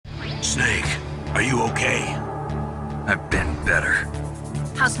Snake, are you okay? I've been better.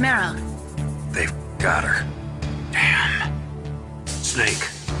 How's Meryl? They've got her. Damn. Snake,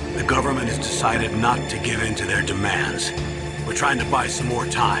 the government has decided not to give in to their demands. We're trying to buy some more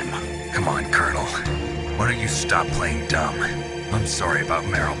time. Come on, Colonel. Why don't you stop playing dumb? I'm sorry about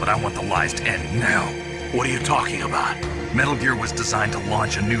Meryl, but I want the lies to end now. What are you talking about? Metal Gear was designed to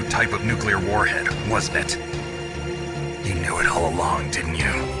launch a new type of nuclear warhead, wasn't it? You knew it all along, didn't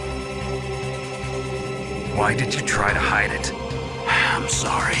you? Why did you try to hide it? I'm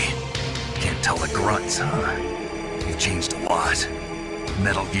sorry. Can't tell the grunts, huh? You've changed a lot.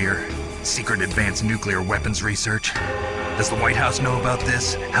 Metal Gear, secret advanced nuclear weapons research. Does the White House know about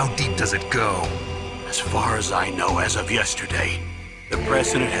this? How deep does it go? As far as I know, as of yesterday, the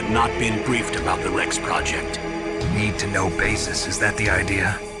president had not been briefed about the Rex project. Need-to-know basis, is that the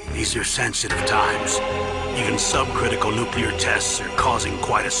idea? These are sensitive times. Even subcritical nuclear tests are causing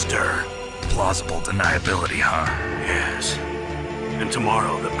quite a stir. Plausible deniability, huh? Yes. And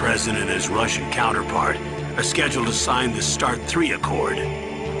tomorrow, the president and his Russian counterpart are scheduled to sign the START 3 Accord.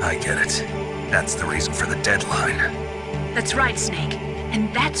 I get it. That's the reason for the deadline. That's right, Snake.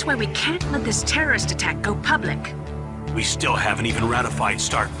 And that's why we can't let this terrorist attack go public. We still haven't even ratified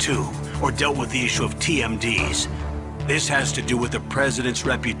START 2 or dealt with the issue of TMDs. This has to do with the president's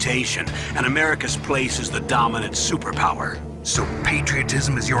reputation and America's place as the dominant superpower. So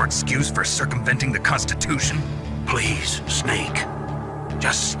patriotism is your excuse for circumventing the Constitution? Please, Snake,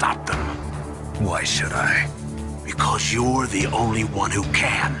 just stop them. Why should I? Because you're the only one who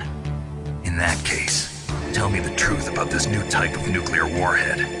can. In that case, tell me the truth about this new type of nuclear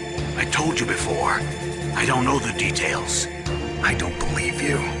warhead. I told you before, I don't know the details. I don't believe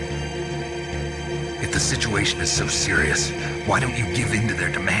you. If the situation is so serious, why don't you give in to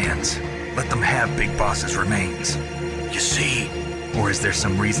their demands? Let them have Big Boss's remains. You see? Or is there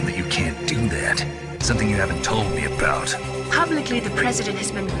some reason that you can't do that? Something you haven't told me about? Publicly, the president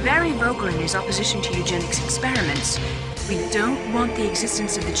has been very vocal in his opposition to eugenics experiments. We don't want the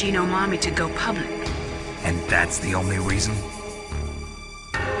existence of the Genome Army to go public. And that's the only reason?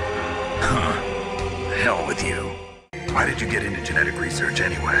 Huh. Hell with you. Why did you get into genetic research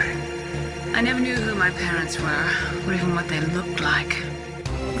anyway? I never knew who my parents were, or even what they looked like.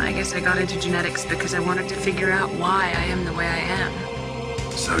 I guess I got into genetics because I wanted to figure out why I am the way I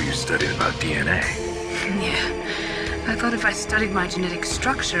am. So you studied about DNA? Yeah. I thought if I studied my genetic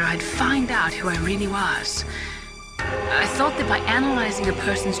structure, I'd find out who I really was. I thought that by analyzing a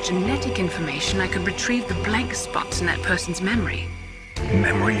person's genetic information, I could retrieve the blank spots in that person's memory.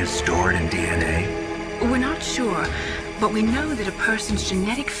 Memory is stored in DNA? We're not sure, but we know that a person's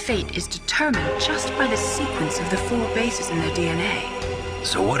genetic fate is determined just by the sequence of the 4 bases in their DNA.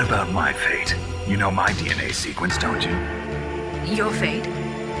 So what about my fate? You know my DNA sequence, don't you? Your fate?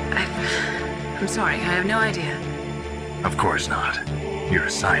 I'm sorry, I have no idea. Of course not. You're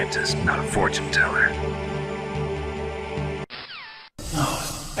a scientist, not a fortune teller.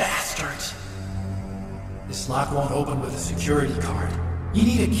 Oh, bastards. This lock won't open with a security card. You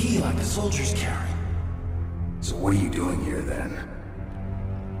need a key like the soldiers carry. So what are you doing here then?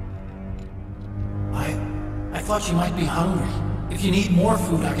 I thought you might be hungry. If you need more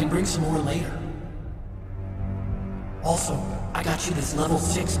food, I can bring some more later. Also, I got you this level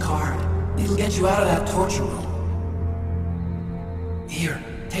 6 card. It'll get you out of that torture room. Here,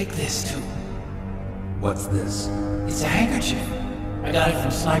 take this too. What's this? It's a handkerchief. I got it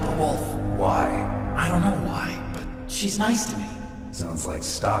from Sniper Wolf. Why? I don't know why, but she's nice to me. Sounds like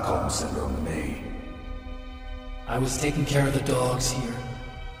Stockholm Syndrome to me. I was taking care of the dogs here.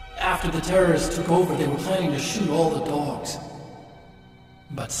 After the terrorists took over, they were planning to shoot all the dogs.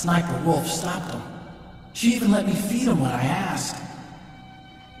 But Sniper Wolf stopped them. She even let me feed them when I asked.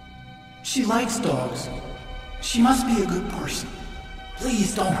 She likes dogs. She must be a good person.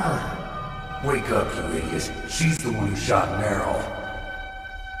 Please don't hurt her. Wake up, you idiot. She's the one who shot Meryl.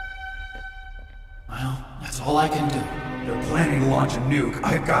 Well, that's all I can do. They're planning to launch a nuke.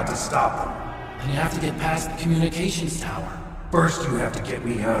 I've got to stop them. And you have to get past the communications tower. First, you have to get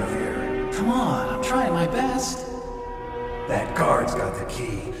me out of here. Come on, I'm trying my best. That guard's got the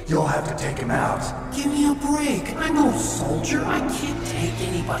key. You'll have to take him out. Give me a break. I'm no soldier. I can't take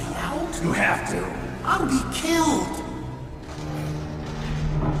anybody out. You have to. I'll be killed.